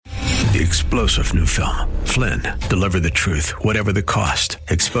The explosive new film, Flynn, deliver the truth, whatever the cost,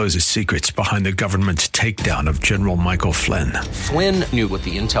 exposes secrets behind the government's takedown of General Michael Flynn. Flynn knew what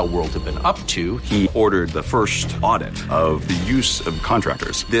the intel world had been up to. He ordered the first audit of the use of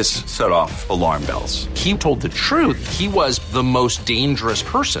contractors. This set off alarm bells. He told the truth. He was the most dangerous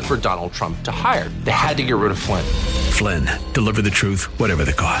person for Donald Trump to hire. They had to get rid of Flynn. Flynn, deliver the truth, whatever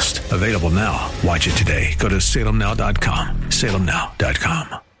the cost. Available now. Watch it today. Go to salemnow.com.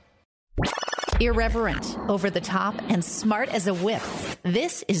 salemnow.com. Irreverent, over the top, and smart as a whip.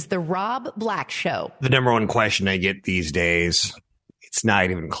 This is The Rob Black Show. The number one question I get these days, it's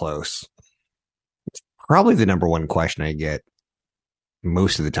not even close. It's probably the number one question I get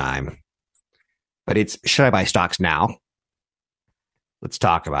most of the time. But it's, should I buy stocks now? Let's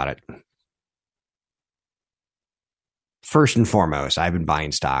talk about it. First and foremost, I've been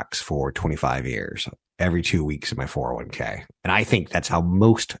buying stocks for 25 years, every 2 weeks in my 401k. And I think that's how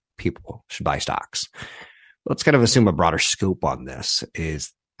most people should buy stocks. Let's kind of assume a broader scope on this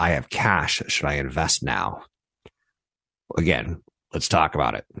is I have cash. Should I invest now? Again, let's talk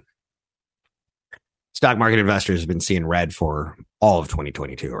about it. Stock market investors have been seeing red for all of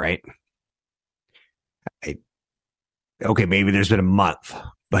 2022, right? Okay, maybe there's been a month,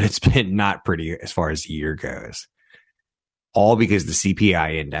 but it's been not pretty as far as the year goes. All because the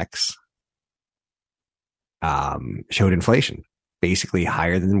CPI index showed inflation, basically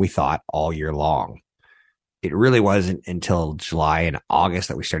higher than we thought all year long. It really wasn't until July and August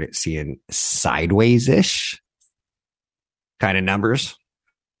that we started seeing sideways-ish kind of numbers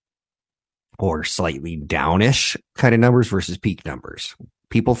or slightly downish kind of numbers versus peak numbers.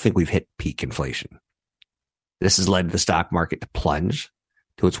 People think we've hit peak inflation. This has led the stock market to plunge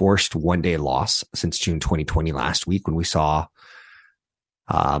to its worst one-day loss since June 2020 last week when we saw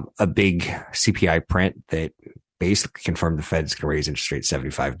a big CPI print that basically confirmed the Fed's going to raise interest rates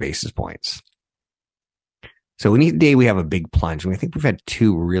 75 basis points. So today we have a big plunge, and I think we've had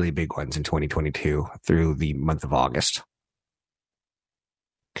two really big ones in 2022 through the month of August.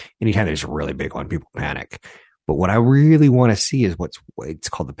 Anytime there's a really big one, people panic. But what I really want to see is it's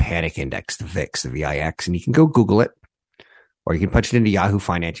called the panic index, the VIX, the VIX, and you can go Google it, or you can punch it into Yahoo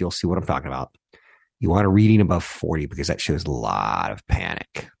Finance. You'll see what I'm talking about. You want a reading above 40 because that shows a lot of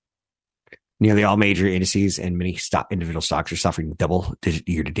panic. Nearly all major indices and many individual stocks are suffering double-digit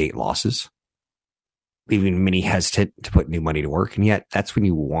year-to-date losses, leaving many hesitant to put new money to work. And yet, that's when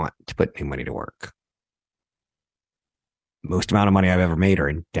you want to put new money to work. Most amount of money I've ever made are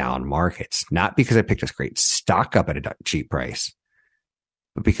in down markets, not because I picked a great stock up at a cheap price,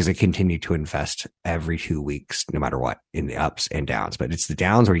 but because I continue to invest every 2 weeks, no matter what, in the ups and downs. But it's the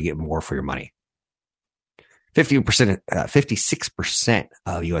downs where you get more for your money. 56%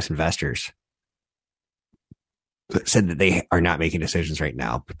 of U.S. investors said that they are not making decisions right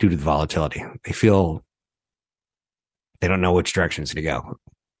now due to the volatility. They feel they don't know which directions to go.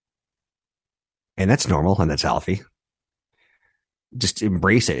 And that's normal and that's healthy. Just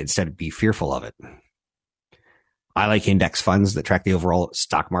embrace it instead of be fearful of it. I like index funds that track the overall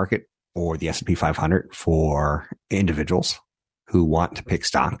stock market or the S&P 500 for individuals who want to pick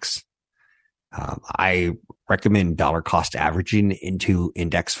stocks. I recommend dollar cost averaging into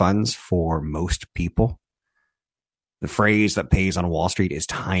index funds for most people. The phrase that pays on Wall Street is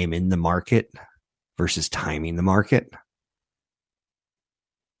time in the market versus timing the market.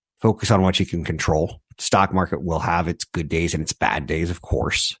 Focus on what you can control. Stock market will have its good days and its bad days, of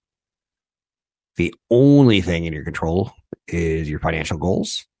course. The only thing in your control is your financial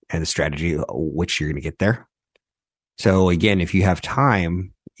goals and the strategy which you're going to get there. So again, if you have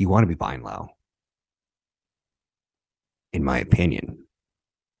time, you want to be buying low. In my opinion,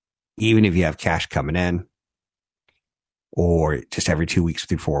 even if you have cash coming in or just every 2 weeks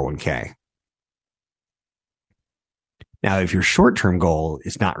with your 401k. Now, if your short-term goal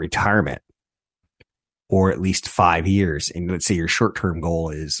is not retirement or at least 5 years, and let's say your short-term goal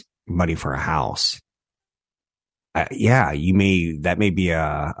is money for a house, that may be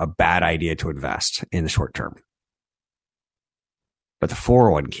a bad idea to invest in the short term. But the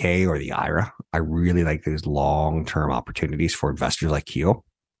 401k or the IRA, I really like those long-term opportunities for investors like you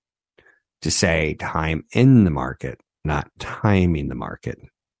to say time in the market, not timing the market.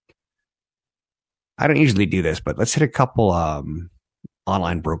 I don't usually do this, but let's hit a couple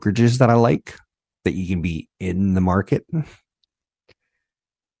online brokerages that I like that you can be in the market.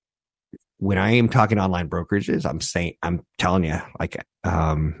 When I am talking online brokerages, I'm telling you, I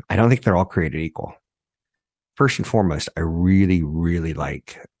don't think they're all created equal. First and foremost, I really, really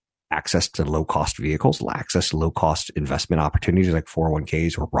like access to low-cost vehicles, access to low-cost investment opportunities like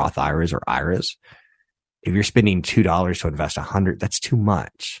 401ks or Roth IRAs or IRAs. If you're spending $2 to invest $100, that's too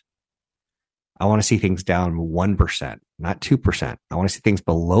much. I want to see things down 1%, not 2%. I want to see things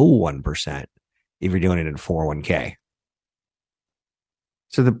below 1% if you're doing it in 401k.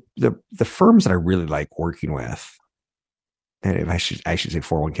 So the firms that I really like working with, and if I should say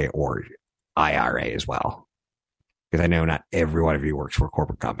 401k or IRA as well, because I know not every one of you works for a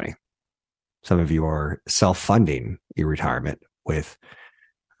corporate company. Some of you are self-funding your retirement with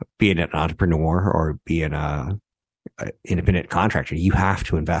being an entrepreneur or being a independent contractor. You have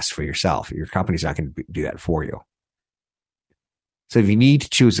to invest for yourself. Your company's not going to do that for you. So if you need to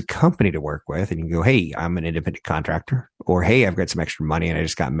choose a company to work with and you go, hey, I'm an independent contractor, or hey, I've got some extra money and I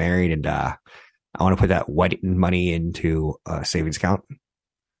just got married and I want to put that wedding money into a savings account.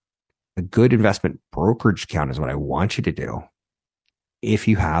 A good investment brokerage account is what I want you to do if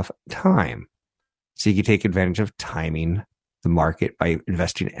you have time. So you can take advantage of timing the market by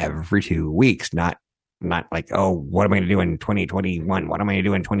investing every 2 weeks, not like, oh, what am I going to do in 2021? What am I going to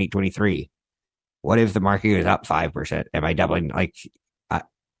do in 2023? What if the market goes up 5%? Am I doubling? Like,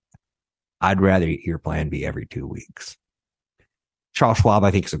 I'd rather your plan be every 2 weeks. Charles Schwab, I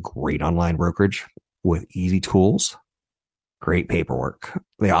think, is a great online brokerage with easy tools, great paperwork.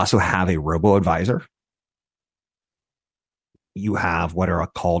 They also have a robo-advisor. You have what are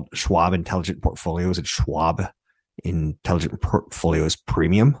called Schwab Intelligent Portfolios and Schwab Intelligent Portfolios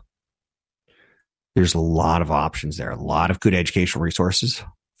Premium. There's a lot of options there, a lot of good educational resources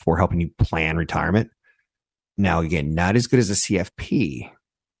for helping you plan retirement. Now, again, not as good as a CFP.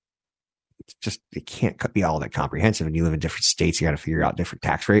 It's just, it can't be all that comprehensive. And you live in different states, you got to figure out different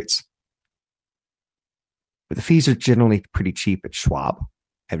tax rates. But the fees are generally pretty cheap at Schwab,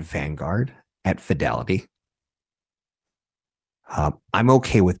 at Vanguard, at Fidelity. I'm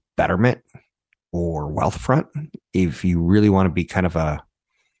okay with Betterment or Wealthfront if you really want to be kind of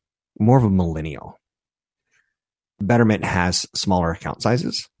more of a millennial. Betterment has smaller account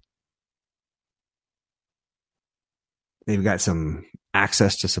sizes. They've got some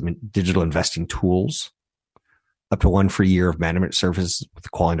access to some digital investing tools, up to 1 free year of management services with a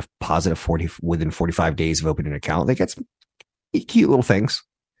quality deposit of within 45 days of opening an account. They get some cute little things.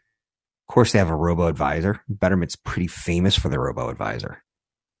 Of course, they have a robo-advisor. Betterment's pretty famous for their robo-advisor.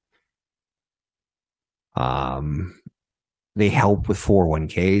 They help with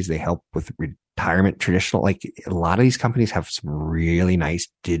 401ks. They help with retirement traditional. Like, a lot of these companies have some really nice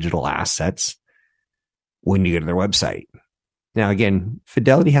digital assets when you go to their website. Now, again,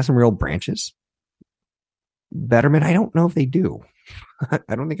 Fidelity has some real branches. Betterment, I don't know if they do.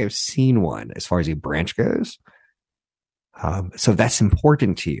 I don't think I've seen one as far as a branch goes. So if that's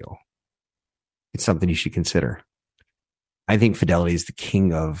important to you, it's something you should consider. I think Fidelity is the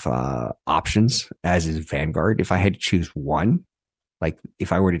king of options, as is Vanguard. If I had to choose one, like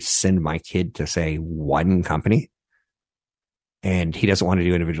if I were to send my kid to, say, one company and he doesn't want to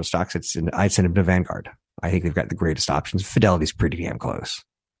do individual stocks, I'd send him to Vanguard. I think they've got the greatest options. Fidelity's pretty damn close.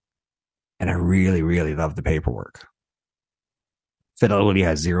 And I really, really love the paperwork. Fidelity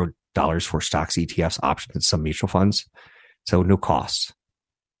has $0 for stocks, ETFs, options, and some mutual funds. So no cost.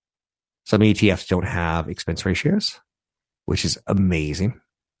 Some ETFs don't have expense ratios, which is amazing.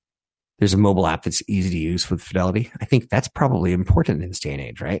 There's a mobile app that's easy to use with Fidelity. I think that's probably important in this day and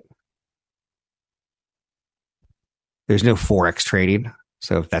age, right? There's no Forex trading.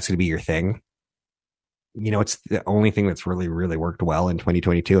 So if that's going to be your thing, it's the only thing that's really, really worked well in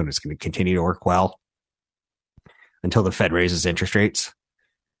 2022, and it's going to continue to work well until the Fed raises interest rates.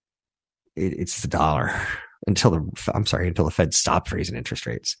 It's the dollar until the Fed stops raising interest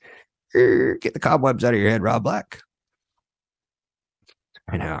rates. Get the cobwebs out of your head, Rob Black.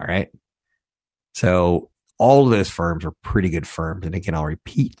 I know, right? So all of those firms are pretty good firms. And again, I'll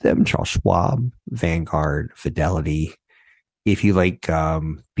repeat them: Charles Schwab, Vanguard, Fidelity. If you like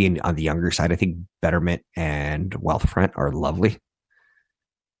being on the younger side, I think Betterment and Wealthfront are lovely.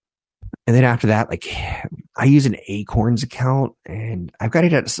 And then after that, like, I use an Acorns account, and I've got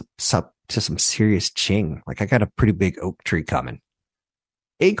it to some serious ching. Like, I got a pretty big oak tree coming.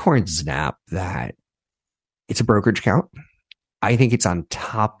 Acorns is an app that it's a brokerage account. I think it's on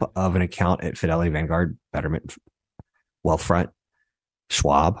top of an account at Fidelity, Vanguard, Betterment, Wealthfront,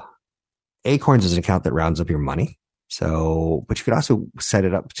 Schwab. Acorns is an account that rounds up your money. So, but you could also set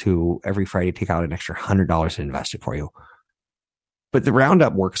it up to every Friday, take out an extra $100 and invest it for you. But the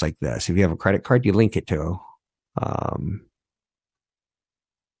roundup works like this. If you have a credit card, you link it to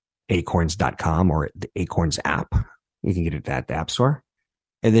acorns.com or the Acorns app. You can get it at the App Store.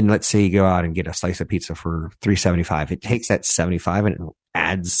 And then let's say you go out and get a slice of pizza for $3.75. It takes that $75 and it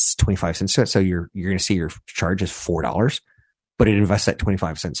adds 25 cents to it. So you're going to see your charge is $4, but it invests that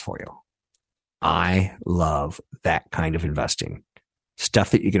 25 cents for you. I love that kind of investing.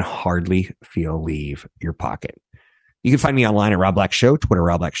 Stuff that you can hardly feel leave your pocket. You can find me online at Rob Black Show, Twitter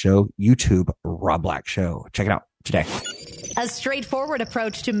Rob Black Show, YouTube Rob Black Show. Check it out today. A straightforward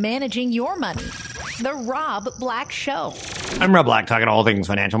approach to managing your money. The Rob Black Show. I'm Rob Black, talking all things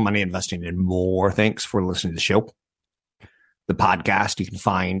financial, money, investing, and more. Thanks for listening to the show. The podcast you can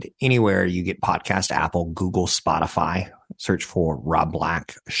find anywhere you get podcast, Apple, Google, Spotify. Search for Rob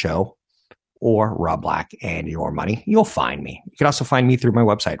Black Show or Rob Black and Your Money. You'll find me. You can also find me through my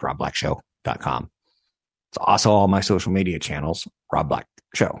website, robblackshow.com. It's also all my social media channels, Rob Black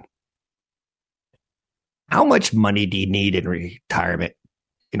Show. How much money do you need in retirement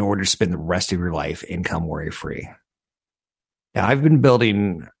in order to spend the rest of your life income worry-free? Now, I've been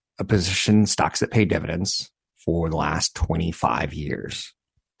building a position, stocks that pay dividends, for the last 25 years.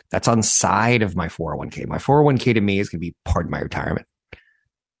 That's on side of my 401k. My 401k to me is going to be part of my retirement.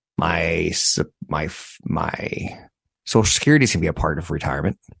 My Social Security is going to be a part of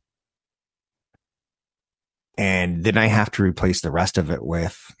retirement. And then I have to replace the rest of it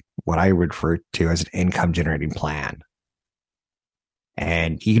with what I refer to as an income generating plan.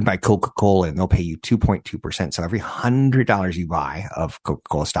 And you can buy Coca-Cola and they'll pay you 2.2%. So every $100 you buy of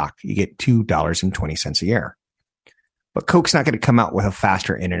Coca-Cola stock, you get $2.20 a year. But Coke's not going to come out with a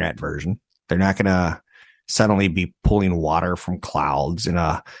faster internet version. They're not going to suddenly be pulling water from clouds in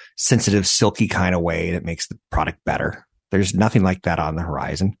a sensitive, silky kind of way that makes the product better. There's nothing like that on the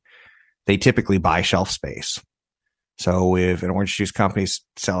horizon. They typically buy shelf space. So if an orange juice company's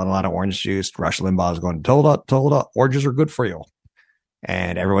selling a lot of orange juice, Rush Limbaugh is going, told up, oranges are good for you.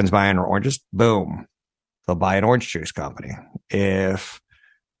 And everyone's buying oranges, boom, they'll buy an orange juice company. If,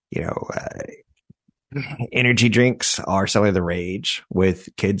 energy drinks are selling the rage with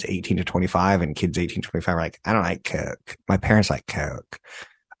kids 18 to 25, and kids 18 to 25 are like, I don't like Coke. My parents like Coke.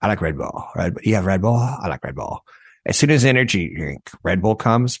 I like Red Bull. You have Red Bull? I like Red Bull. As soon as energy drink, Red Bull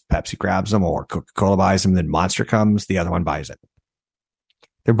comes, Pepsi grabs them, or Coca-Cola buys them, then Monster comes, the other one buys it.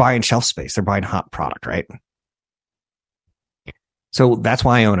 They're buying shelf space. They're buying hot product, right? So that's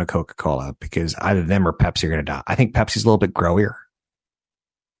why I own a Coca-Cola, because either them or Pepsi are going to die. I think Pepsi's a little bit growier.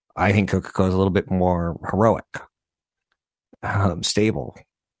 I think Coca-Cola is a little bit more heroic, stable,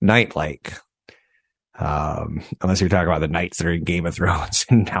 knight-like. Unless you're talking about the knights that are in Game of Thrones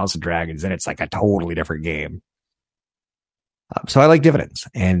and House of Dragons, then it's like a totally different game. So I like dividends,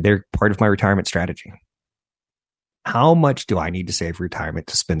 and they're part of my retirement strategy. How much do I need to save for retirement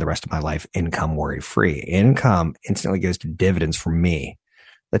to spend the rest of my life income worry-free? Income instantly goes to dividends for me.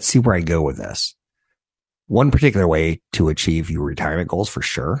 Let's see where I go with this. One particular way to achieve your retirement goals, for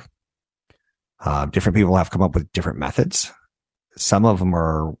sure. Different people have come up with different methods. Some of them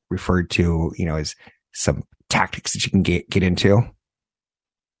are referred to, as some tactics that you can get into.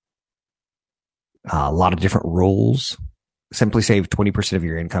 A lot of different rules. Simply save 20% of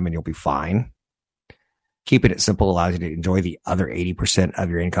your income and you'll be fine. Keeping it simple allows you to enjoy the other 80% of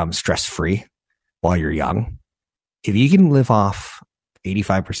your income stress-free while you're young. If you can live off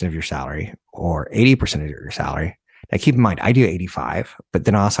 85% of your salary or 80% of your salary, now keep in mind, I do 85, but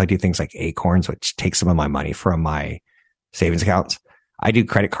then also I do things like Acorns, which takes some of my money from my savings accounts. I do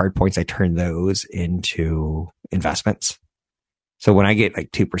credit card points. I turn those into investments. So when I get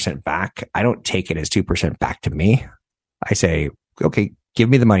like 2% back, I don't take it as 2% back to me. I say, okay, give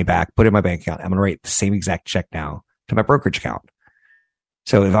me the money back, put it in my bank account. I'm going to write the same exact check now to my brokerage account.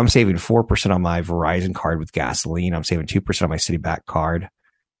 So if I'm saving 4% on my Verizon card with gasoline, I'm saving 2% on my Citibank card.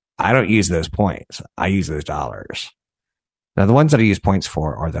 I don't use those points. I use those dollars. Now, the ones that I use points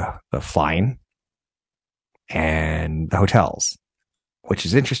for are the flying and the hotels, which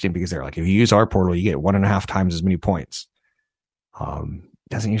is interesting because they're like, if you use our portal, you get 1.5 times as many points.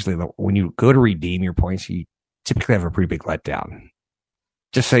 Doesn't usually, when you go to redeem your points, you typically have a pretty big letdown.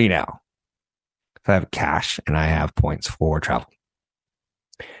 Just so you know, if I have cash and I have points for travel.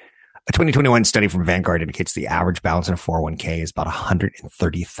 A 2021 study from Vanguard indicates the average balance in a 401k is about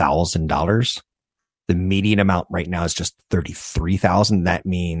 $130,000. The median amount right now is just $33,000. That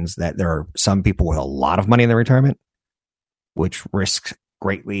means that there are some people with a lot of money in their retirement, which risks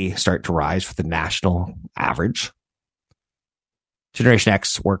greatly start to rise for the national average. Generation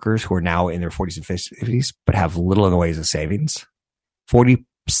X workers who are now in their 40s and 50s, but have little in the ways of savings. 47%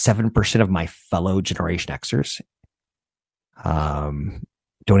 of my fellow Generation Xers don't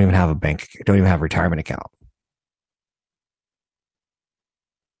even have a bank, don't even have a retirement account.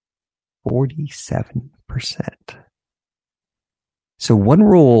 47%. So one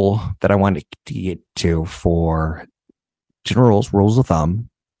rule that I wanted to get to for general rules of thumb,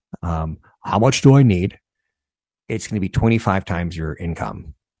 how much do I need? It's going to be 25 times your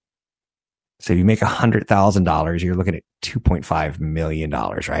income. So if you make $100,000, you're looking at $2.5 million,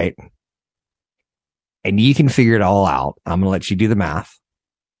 right? And you can figure it all out. I'm going to let you do the math.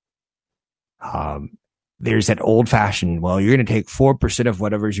 There's that old fashioned, well, you're going to take 4% of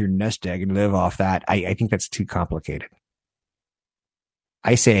whatever's your nest egg and live off that. I think that's too complicated.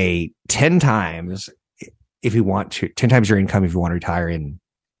 I say 10 times if you want to, 10 times your income if you want to retire in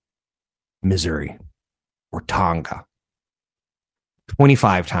Missouri or Tonga.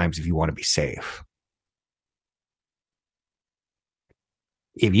 25 times if you want to be safe.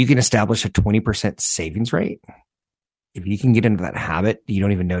 If you can establish a 20% savings rate, if you can get into that habit, you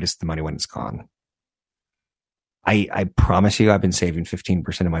don't even notice the money when it's gone. I promise you, I've been saving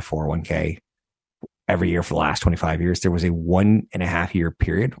 15% of my 401k every year for the last 25 years. There was a 1.5 year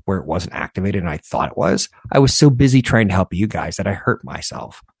period where it wasn't activated and I thought it was. I was so busy trying to help you guys that I hurt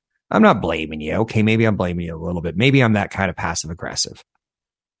myself. I'm not blaming you. Okay, maybe I'm blaming you a little bit. Maybe I'm that kind of passive aggressive.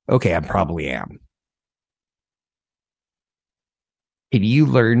 Okay, I probably am. Can you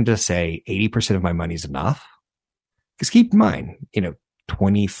learn to say 80% of my money is enough? Because keep in mind,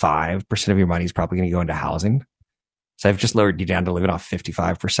 25% of your money is probably going to go into housing. So I've just lowered you down to living off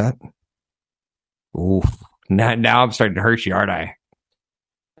 55%. Ooh, now I'm starting to hurt you, aren't I?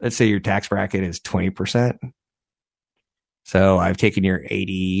 Let's say your tax bracket is 20%. So I've taken your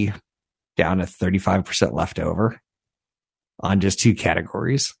 80 down to 35% left over on just two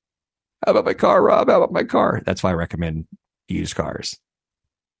categories. How about my car, Rob? How about my car? That's why I recommend used cars.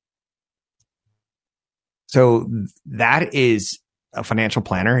 So that is a financial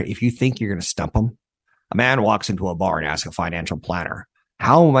planner. If you think you're going to stump them, a man walks into a bar and asks a financial planner,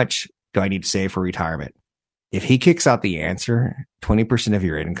 how much do I need to save for retirement? If he kicks out the answer, 20% of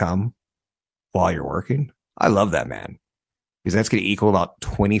your income while you're working, I love that man, because that's going to equal about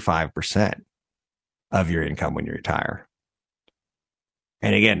 25% of your income when you retire.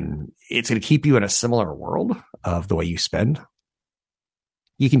 And again, it's going to keep you in a similar world of the way you spend.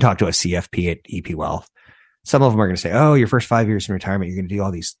 You can talk to a CFP at EP Wealth. Some of them are going to say, oh, your first 5 years in retirement, you're going to do all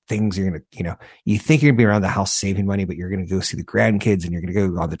these things. You're going to, you think you're going to be around the house saving money, but you're going to go see the grandkids and you're going to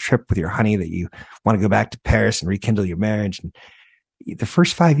go on the trip with your honey that you want to go back to Paris and rekindle your marriage. And the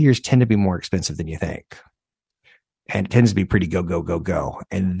first 5 years tend to be more expensive than you think. And it tends to be pretty go, go, go, go.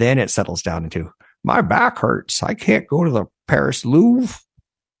 And then it settles down into, my back hurts. I can't go to the Paris Louvre.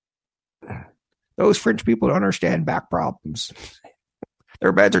 Those French people don't understand back problems.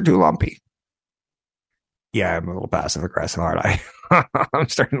 Their beds are too lumpy. Yeah, I'm a little passive aggressive, aren't I? I'm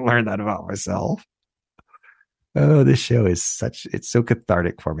starting to learn that about myself. Oh, this show is it's so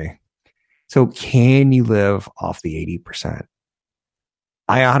cathartic for me. So can you live off the 80%?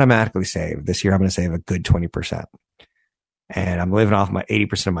 I automatically save. This year, I'm going to save a good 20%. And I'm living off my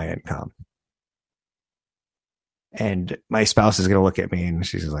 80% of my income. And my spouse is going to look at me and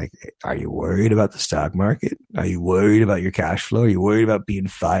she's like, are you worried about the stock market? Are you worried about your cash flow? Are you worried about being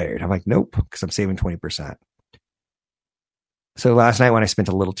fired? I'm like, nope, because I'm saving 20%. So last night when I spent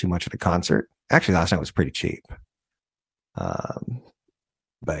a little too much at a concert, actually last night was pretty cheap.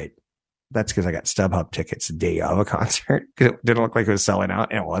 But that's because I got StubHub tickets the day of a concert because it didn't look like it was selling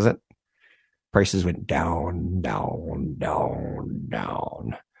out, and it wasn't. Prices went down, down, down,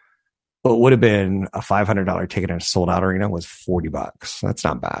 down. What would have been a $500 ticket in a sold out arena was $40. That's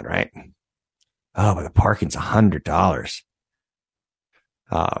not bad, right? Oh, but the parking's $100.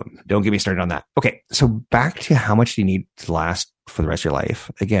 Don't get me started on that. Okay. So back to how much do you need to last for the rest of your life?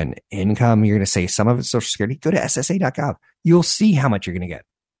 Again, income, you're going to say some of it's Social Security. Go to SSA.gov. You'll see how much you're going to get.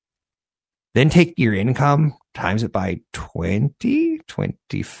 Then take your income, times it by 20,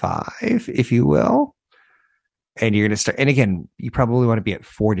 25, if you will. And you're going to start, and again, you probably want to be at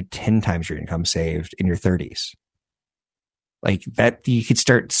 4 to 10 times your income saved in your 30s. Like that, you could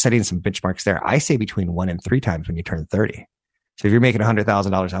start setting some benchmarks there. I say between 1 and 3 times when you turn 30. So if you're making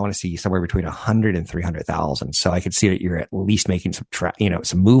 $100,000, I want to see somewhere between 100 and 300,000. So I could see that you're at least making some,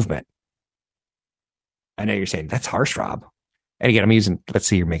 some movement. I know you're saying that's harsh, Rob. And again, I'm using, let's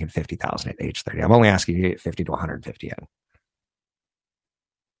say you're making 50,000 at age 30. I'm only asking you to get 50 to 150 in.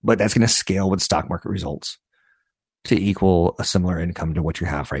 But that's going to scale with stock market results to equal a similar income to what you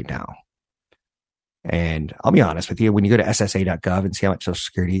have right now. And I'll be honest with you, when you go to SSA.gov and see how much Social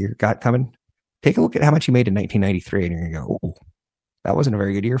Security you got coming, take a look at how much you made in 1993 and you're going to go, oh, that wasn't a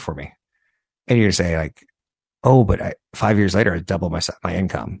very good year for me. And you're going to say like, oh, but 5 years later, I doubled my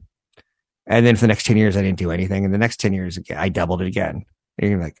income. And then for the next 10 years, I didn't do anything. And the next 10 years, I doubled it again.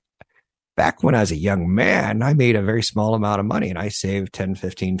 And you're like, back when I was a young man, I made a very small amount of money and I saved 10,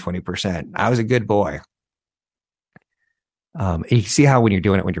 15, 20%. I was a good boy. And you see how when you're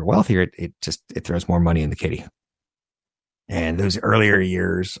doing it, when you're wealthier, it throws more money in the kitty. And those earlier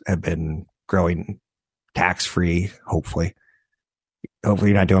years have been growing tax-free, hopefully.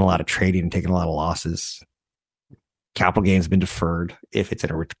 Hopefully you're not doing a lot of trading and taking a lot of losses. Capital gains have been deferred if it's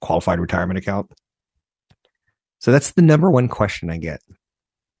in a qualified retirement account. So that's the number one question I get.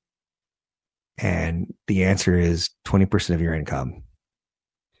 And the answer is 20% of your income.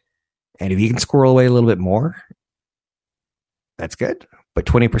 And if you can squirrel away a little bit more, that's good. But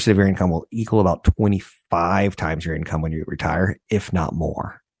 20% of your income will equal about 25 times your income when you retire, if not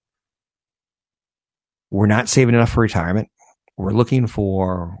more. We're not saving enough for retirement. We're looking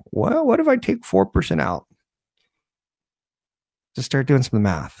for, well, what if I take 4% out? Just start doing some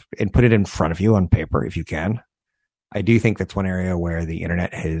math and put it in front of you on paper if you can. I do think that's one area where the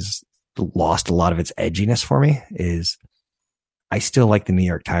internet has lost a lot of its edginess for me is I still like the New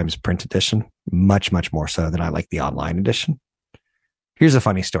York Times print edition much, much more so than I like the online edition. Here's a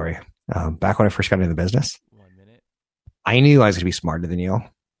funny story. Back when I first got into the business, I knew I was going to be smarter than you.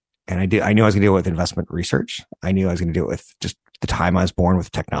 And I knew I was going to deal with investment research. I knew I was going to deal with just the time I was born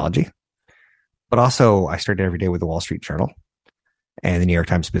with technology. But also I started every day with the Wall Street Journal and the New York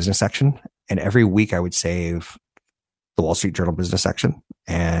Times business section. And every week I would save the Wall Street Journal business section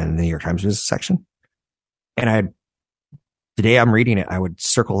and the New York Times business section. And the day I'm reading it, I would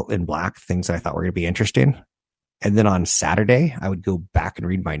circle in black things that I thought were going to be interesting. And then on Saturday, I would go back and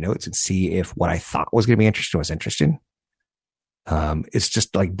read my notes and see if what I thought was going to be interesting was interesting. It's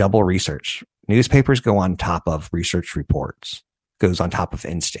just like double research. Newspapers go on top of research reports, goes on top of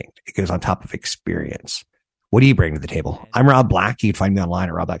instinct. It goes on top of experience. What do you bring to the table? I'm Rob Black. You can find me online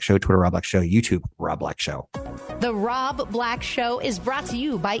at Rob Black Show, Twitter, Rob Black Show, YouTube, Rob Black Show. The Rob Black Show is brought to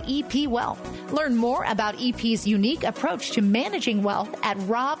you by EP Wealth. Learn more about EP's unique approach to managing wealth at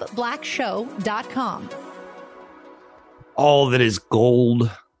robblackshow.com. All that is gold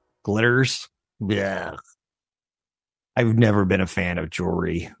glitters. Yeah. I've never been a fan of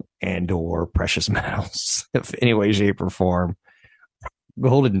jewelry and or precious metals of any way, shape, or form.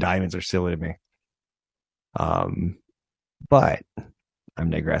 Gold and diamonds are silly to me. But I'm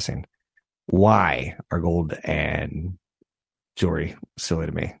digressing. Why are gold and jewelry silly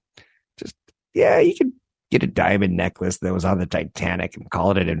to me? Just, yeah, you could get a diamond necklace that was on the Titanic and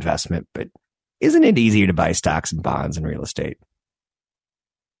call it an investment, but isn't it easier to buy stocks and bonds and real estate?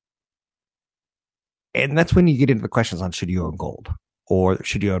 And that's when you get into the questions on should you own gold or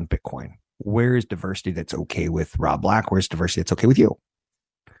should you own Bitcoin? Where is diversity that's okay with Rob Black? Where's diversity that's okay with you?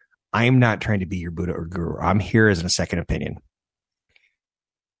 I'm not trying to be your Buddha or guru. I'm here as a second opinion.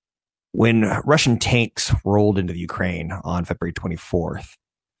 When Russian tanks rolled into the Ukraine on February 24th,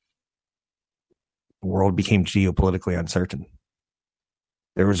 the world became geopolitically uncertain.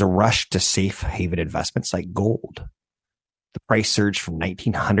 There was a rush to safe haven investments like gold. The price surged from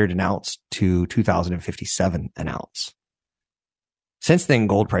 $1,900 an ounce to $2,057 an ounce. Since then,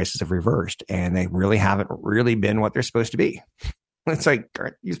 gold prices have reversed, and they really haven't really been what they're supposed to be. It's like,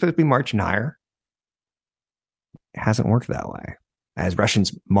 you're supposed to be marching higher. It hasn't worked that way. As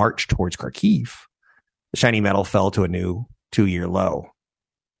Russians marched towards Kharkiv, the shiny metal fell to a new 2-year low.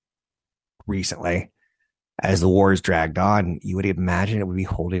 Recently, as the wars dragged on, you would imagine it would be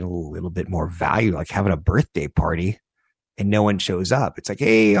holding a little bit more value, like having a birthday party and no one shows up. It's like,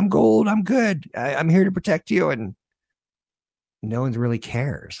 hey, I'm gold. I'm good. I'm here to protect you. And no one really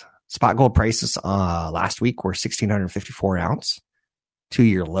cares. Spot gold prices last week were $1,654 an ounce.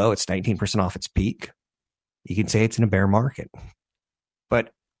 2-year low. It's 19% off its peak. You can say it's in a bear market.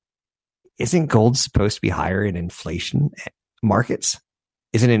 But isn't gold supposed to be higher in inflation markets?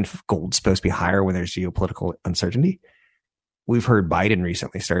 Isn't gold supposed to be higher when there's geopolitical uncertainty? We've heard Biden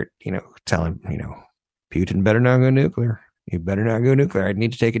recently start, telling, Putin better not go nuclear. He better not go nuclear. I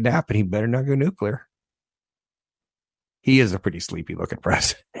need to take a nap, and he better not go nuclear. He is a pretty sleepy looking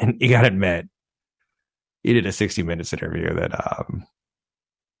president. You got to admit, he did a 60 Minutes interview that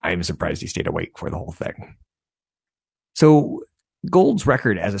I'm surprised he stayed awake for the whole thing. So gold's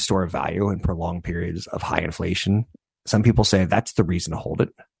record as a store of value in prolonged periods of high inflation, some people say that's the reason to hold it.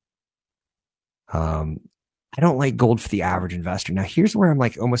 I don't like gold for the average investor. Now, here's where I'm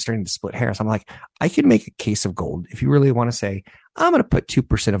like almost starting to split hairs. I'm like, I could make a case of gold if you really want to say, I'm going to put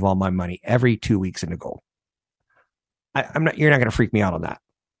 2% of all my money every 2 weeks into gold. You're not going to freak me out on that.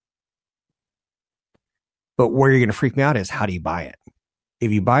 But where you're going to freak me out is how do you buy it?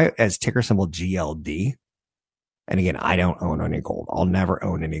 If you buy it as ticker symbol GLD, and again, I don't own any gold. I'll never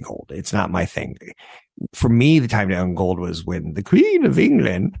own any gold. It's not my thing. For me, the time to own gold was when the Queen of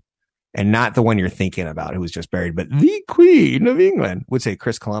England, and not the one you're thinking about who was just buried, but the Queen of England would say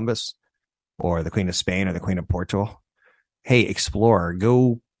Chris Columbus or the Queen of Spain or the Queen of Portugal. Hey, explorer,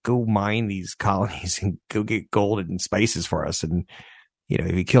 go mine these colonies and go get gold and spices for us. And,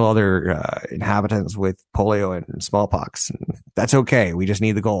 if you kill other inhabitants with polio and smallpox, that's okay. We just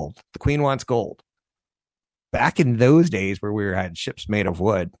need the gold. The queen wants gold. Back in those days where we had ships made of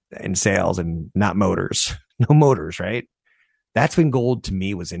wood and sails and not motors, no motors, right? That's when gold to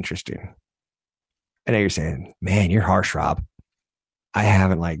me was interesting. And now you're saying, man, you're harsh, Rob. I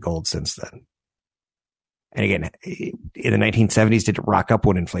haven't liked gold since then. And again, in the 1970s, did it rock up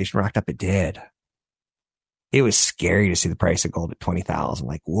when inflation rocked up? It did. It was scary to see the price of gold at 20,000.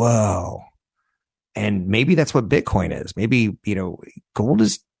 Like, whoa. And maybe that's what Bitcoin is. Maybe, gold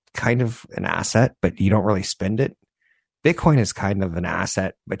is kind of an asset, but you don't really spend it. Bitcoin is kind of an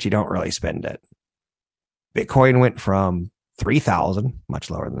asset, but you don't really spend it. Bitcoin went from 3,000, much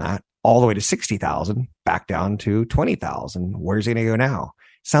lower than that, all the way to 60,000, back down to 20,000. Where's it going to go now?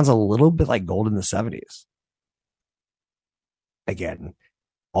 Sounds a little bit like gold in the 70s. Again,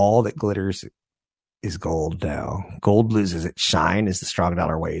 all that glitters is gold now. Gold loses its shine as the strong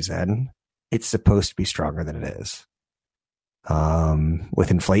dollar weighs in. It's supposed to be stronger than it is.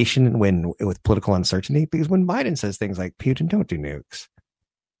 With inflation, with political uncertainty, because when Biden says things like, Putin, don't do nukes,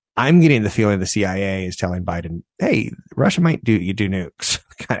 I'm getting the feeling the CIA is telling Biden, hey, Russia might do nukes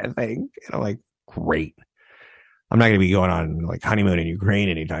kind of thing. And I'm like, great. I'm not going to be going on like honeymoon in Ukraine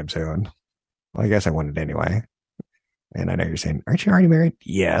anytime soon. Well, I guess I wanted anyway. And I know you're saying, aren't you already married?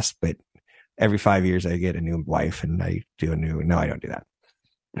 Yes, but every 5 years I get a new wife and I do no, I don't do that.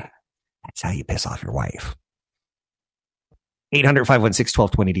 That's how you piss off your wife.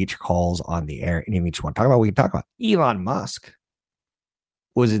 800-516-1220 to get your calls on the air. Anything you want to talk about, we can talk about. Elon Musk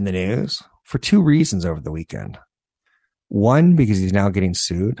was in the news for two reasons over the weekend. One, because he's now getting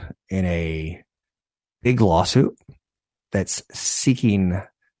sued in a big lawsuit that's seeking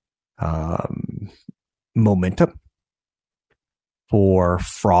momentum for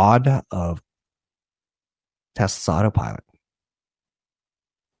fraud of Tesla's autopilot.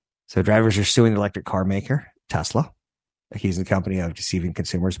 So drivers are suing the electric car maker, Tesla, accusing the company of deceiving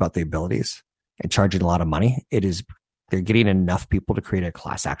consumers about the abilities and charging a lot of money. They're getting enough people to create a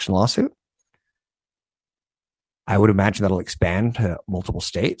class action lawsuit. I would imagine that'll expand to multiple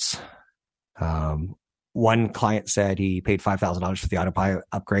states. One client said he paid $5,000 for the autopilot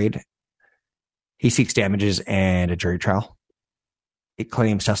upgrade. He seeks damages and a jury trial. It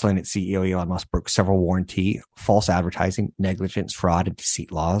claims Tesla and its CEO Elon Musk broke several warranty, false advertising, negligence, fraud, and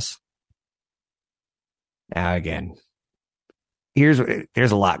deceit laws. Now, again, there's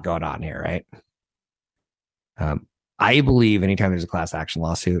a lot going on here, right? I believe anytime there's a class action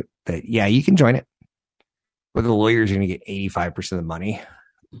lawsuit that, yeah, you can join it, but the lawyers are going to get 85% of the money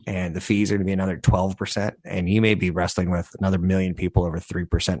and the fees are going to be another 12%. And you may be wrestling with another million people over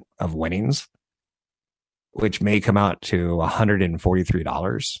 3% of winnings, which may come out to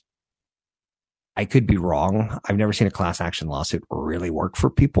 $143. I could be wrong. I've never seen a class action lawsuit really work for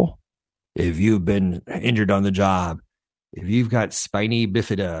people. If you've been injured on the job, if you've got spiny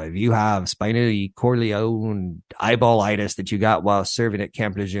bifida, if you have spiny Corleone eyeballitis that you got while serving at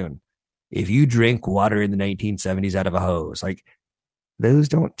Camp Lejeune, if you drink water in the 1970s out of a hose, like those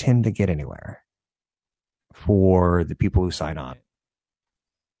don't tend to get anywhere for the people who sign on.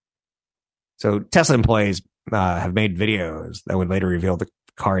 So Tesla employees have made videos that would later reveal the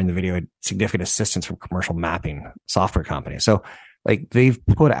car in the video had significant assistance from commercial mapping software companies. So like they've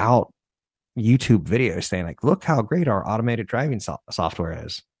put out YouTube videos saying like, look how great our automated driving software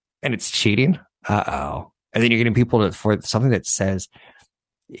is. And it's cheating. Uh-oh. And then you're getting people for something that says,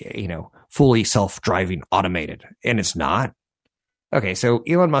 fully self-driving automated. And it's not. Okay, so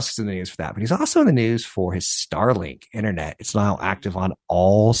Elon Musk's in the news for that, but he's also in the news for his Starlink internet. It's now active on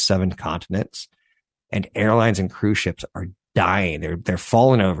all 7 continents, and airlines and cruise ships are dying. They're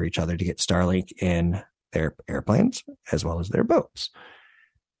falling over each other to get Starlink in their airplanes as well as their boats.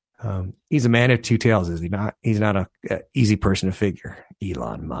 He's a man of two tails, is he not? He's not a easy person to figure.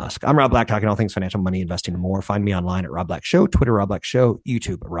 Elon Musk. I'm Rob Black, talking all things financial, money, investing, and more. Find me online at Rob Black Show, Twitter Rob Black Show,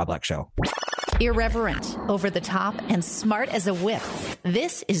 YouTube Rob Black Show. Irreverent, over the top, and smart as a whip.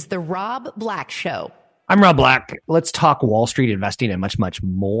 This is the Rob Black Show. I'm Rob Black. Let's talk Wall Street investing and much, much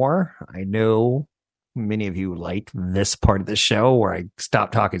more. I know many of you like this part of the show where I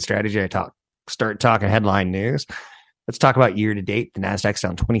stop talking strategy. Start talking headline news. Let's talk about year to date. The Nasdaq's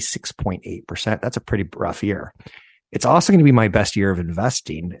down 26.8%. That's a pretty rough year. It's also going to be my best year of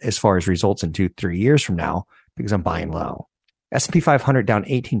investing as far as results in 2-3 years from now because I'm buying low. S&P 500 down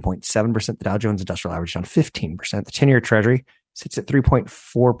 18.7%. The Dow Jones Industrial Average down 15%. The 10-year Treasury sits at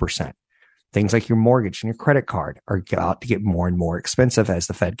 3.4%. Things like your mortgage and your credit card are about to get more and more expensive as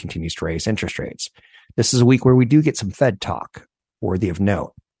the Fed continues to raise interest rates. This is a week where we do get some Fed talk worthy of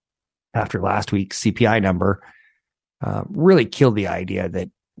note. After last week's CPI number, really killed the idea that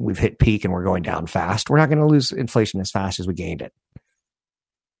we've hit peak and we're going down fast. We're not going to lose inflation as fast as we gained it.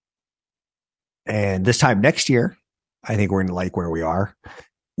 And this time next year, I think we're going to like where we are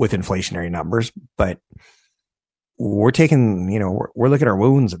with inflationary numbers, but we're taking, we're looking at our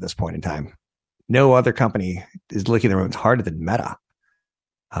wounds at this point in time. No other company is licking their wounds harder than Meta.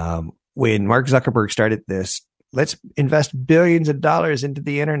 When Mark Zuckerberg started this, let's invest billions of dollars into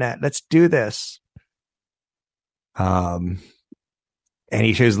the internet. Let's do this. And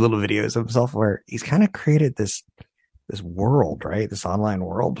he shows little videos of himself where he's kind of created this world, right? This online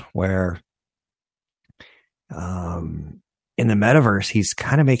world where, in the metaverse, he's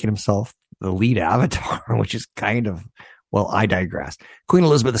kind of making himself the lead avatar, which is kind of, well, I digress. Queen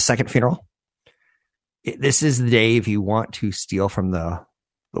Elizabeth II funeral. This is the day if you want to steal from the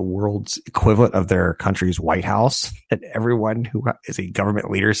world's equivalent of their country's White House, that everyone who is a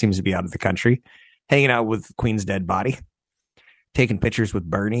government leader seems to be out of the country, hanging out with Queen's dead body, taking pictures with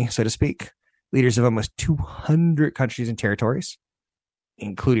Bernie, so to speak. Leaders of almost 200 countries and territories,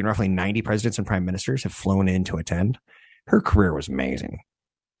 including roughly 90 presidents and prime ministers, have flown in to attend. Her career was amazing.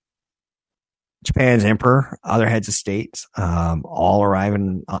 Japan's emperor, other heads of states, all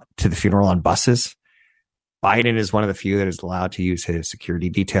arriving to the funeral on buses. Biden is one of the few that is allowed to use his security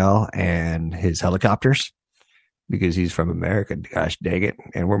detail and his helicopters because he's from America. Gosh dang it.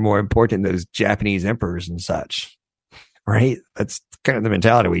 And we're more important than those Japanese emperors and such, right? That's kind of the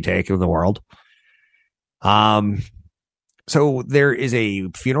mentality we take of the world. So there is a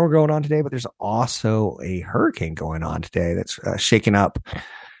funeral going on today, but there's also a hurricane going on today that's shaking up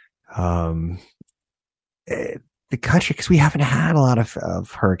the country because we haven't had a lot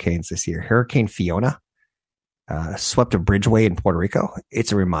of hurricanes this year. Hurricane Fiona swept a bridgeway in Puerto Rico.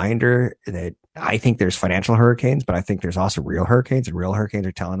 It's a reminder that I think there's financial hurricanes, but I think there's also real hurricanes, and real hurricanes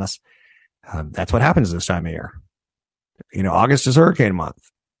are telling us that's what happens this time of year. August is hurricane month.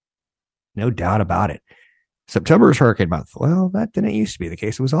 No doubt about it. September is hurricane month. Well, that didn't used to be the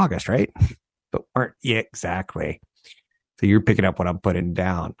case. It was August, right? But exactly. So you're picking up what I'm putting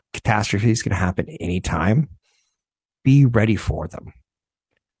down. Catastrophes can happen anytime. Be ready for them.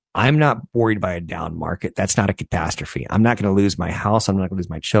 I'm not worried by a down market. That's not a catastrophe. I'm not going to lose my house. I'm not going to lose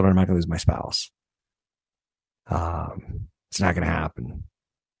my children. I'm not going to lose my spouse. It's not going to happen.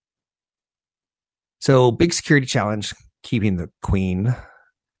 So big security challenge, keeping the Queen's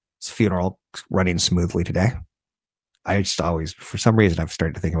funeral running smoothly today. I just always, for some reason, I've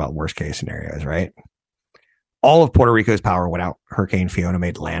started to think about worst case scenarios, right? All of Puerto Rico's power went out. Hurricane Fiona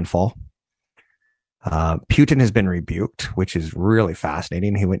made landfall. Putin has been rebuked, which is really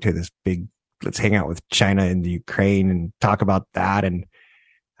fascinating. He went to this big, let's hang out with China and the Ukraine and talk about that. And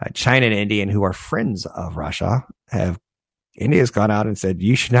China and India, who are friends of Russia, India's gone out and said,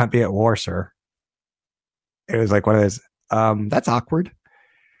 you should not be at war, sir. It was like one of those, that's awkward.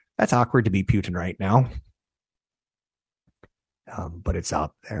 That's awkward to be Putin right now. But it's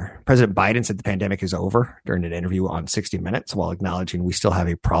out there. President Biden said the pandemic is over during an interview on 60 Minutes while acknowledging we still have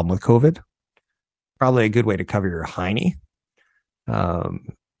a problem with COVID. Probably a good way to cover your hiney.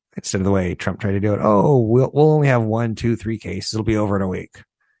 Instead of the way Trump tried to do it. Oh, we'll only have 1, 2, 3 cases. It'll be over in a week.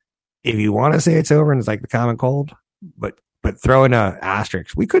 If you want to say it's over and it's like the common cold, but throw in a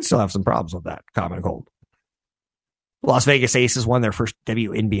asterisk, we could still have some problems with that common cold. Las Vegas Aces won their first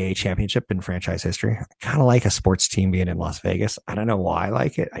WNBA championship in franchise history. I kind of like a sports team being in Las Vegas. I don't know why I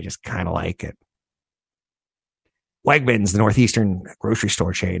like it. I just kind of like it. Wegmans, the Northeastern grocery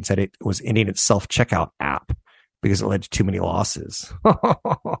store chain, said it was ending its self-checkout app because it led to too many losses.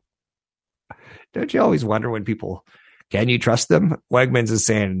 Don't you always wonder when people, can you trust them? Wegmans is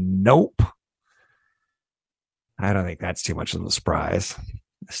saying, nope. I don't think that's too much of a surprise,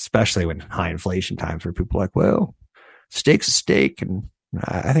 especially when high inflation times where people are like, well, steak's a steak, and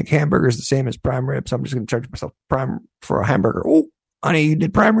I think hamburger is the same as prime rib, so I'm just going to charge myself prime for a hamburger. Oh, honey, you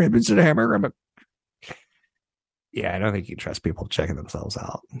did prime rib instead of hamburger. Yeah, I don't think you trust people checking themselves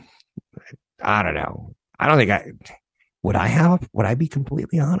out. I don't know. I don't think would I be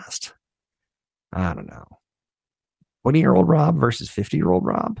completely honest? I don't know. 20-year-old Rob versus 50-year-old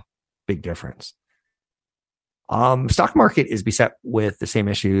Rob, big difference. Stock market is beset with the same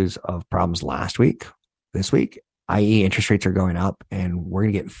issues of problems this week, i.e. interest rates are going up, and we're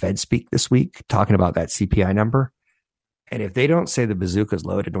going to get Fed speak this week talking about that CPI number. And if they don't say the bazooka's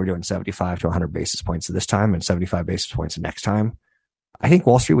loaded, we're doing 75 to 100 basis points this time and 75 basis points the next time, I think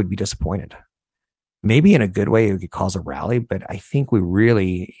Wall Street would be disappointed. Maybe in a good way, it could cause a rally, but I think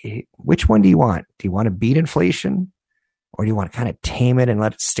which one do you want? Do you want to beat inflation, or do you want to kind of tame it and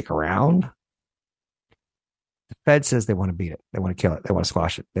let it stick around? The Fed says they want to beat it. They want to kill it. They want to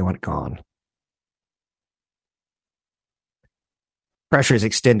squash it. They want it gone. Pressure is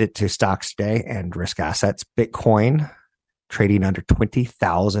extended to stocks today and risk assets. Bitcoin trading under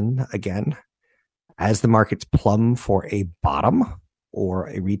 20,000 again. As the markets plumb for a bottom or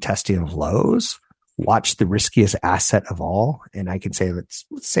a retesting of lows, watch the riskiest asset of all. And I can say, let's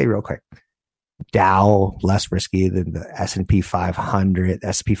say real quick, Dow less risky than the S&P 500,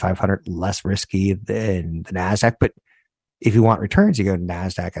 S&P 500 less risky than the NASDAQ. But if you want returns, you go to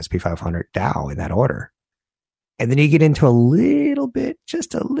NASDAQ, S&P 500, Dow in that order. And then you get into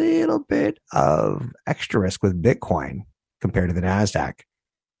just a little bit of extra risk with Bitcoin compared to the NASDAQ.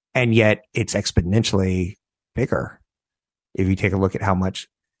 And yet it's exponentially bigger. If you take a look at how much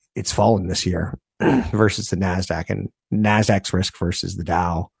it's fallen this year versus the NASDAQ and NASDAQ's risk versus the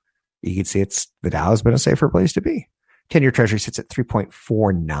Dow, you can see the Dow has been a safer place to be. 10-year treasury sits at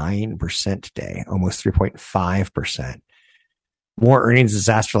 3.49% today, almost 3.5%. More earnings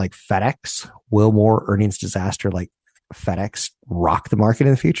disaster like FedEx. Will more earnings disaster like FedEx rock the market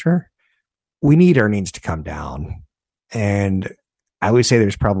in the future? We need earnings to come down. And I would say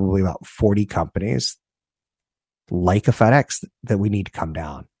there's probably about 40 companies like a FedEx that we need to come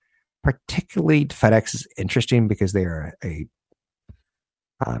down. Particularly FedEx is interesting because they are a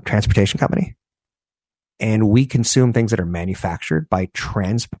transportation company. And we consume things that are manufactured by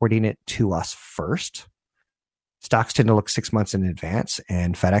transporting it to us first. Stocks tend to look 6 months in advance,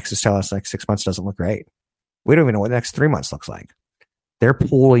 and FedEx is telling us like 6 months doesn't look great. We don't even know what the next 3 months looks like. They're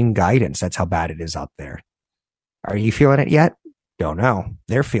pulling guidance. That's how bad it is out there. Are you feeling it yet? Don't know.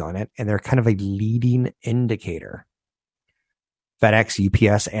 They're feeling it, and they're kind of a leading indicator. FedEx,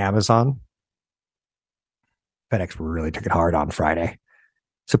 UPS, Amazon. FedEx really took it hard on Friday.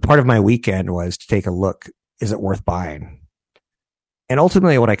 So part of my weekend was to take a look. Is it worth buying? And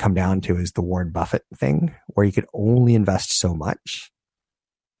ultimately what I come down to is the Warren Buffett thing, where you could only invest so much.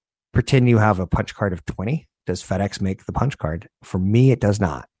 Pretend you have a punch card of 20. Does FedEx make the punch card? For me, it does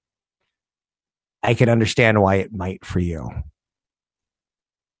not. I can understand why it might for you.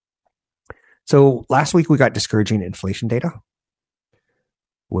 So last week we got discouraging inflation data,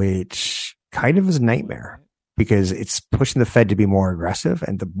 which kind of is a nightmare because it's pushing the Fed to be more aggressive.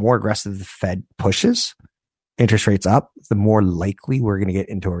 And the more aggressive the Fed pushes interest rates up, the more likely we're going to get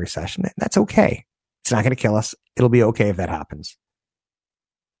into a recession. And that's okay. It's not going to kill us. It'll be okay if that happens.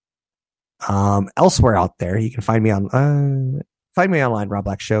 Elsewhere out there, you can find me online, Rob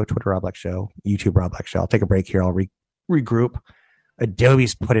Black Show, Twitter, Rob Black Show, YouTube, Rob Black Show. I'll take a break here. I'll regroup.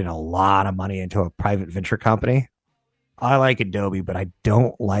 Adobe's put in a lot of money into a private venture company. I like Adobe, but I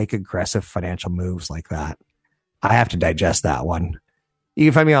don't like aggressive financial moves like that. I have to digest that one. You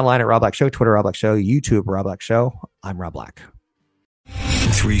can find me online at Rob Black Show, Twitter, Rob Black Show, YouTube, Rob Black Show. I'm Rob Black.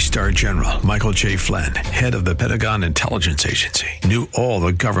 3-star General Michael J. Flynn, head of the Pentagon Intelligence Agency, knew all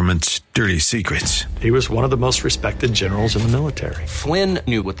the government's dirty secrets. He was one of the most respected generals in the military. Flynn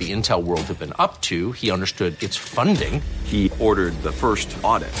knew what the intel world had been up to. He understood its funding. He ordered the first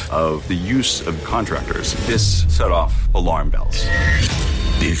audit of the use of contractors. This set off alarm bells.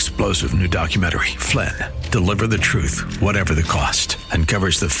 The explosive new documentary, Flynn, Deliver the Truth, Whatever the Cost,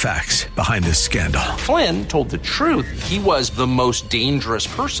 uncovers the facts behind this scandal. Flynn told the truth. He was the most dangerous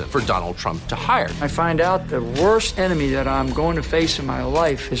person for Donald Trump to hire. I find out the worst enemy that I'm going to face in my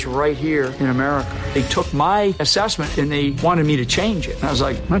life is right here in America. They took my assessment and they wanted me to change it. And I was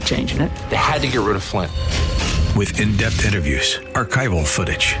like, I'm not changing it. They had to get rid of Flynn. With in-depth interviews, archival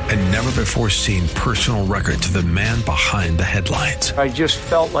footage, and never-before-seen personal records of the man behind the headlines. I just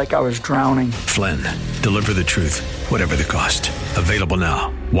felt like I was drowning. Flynn, Deliver the Truth, Whatever the Cost. Available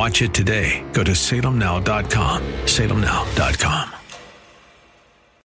now. Watch it today. Go to salemnow.com. salemnow.com.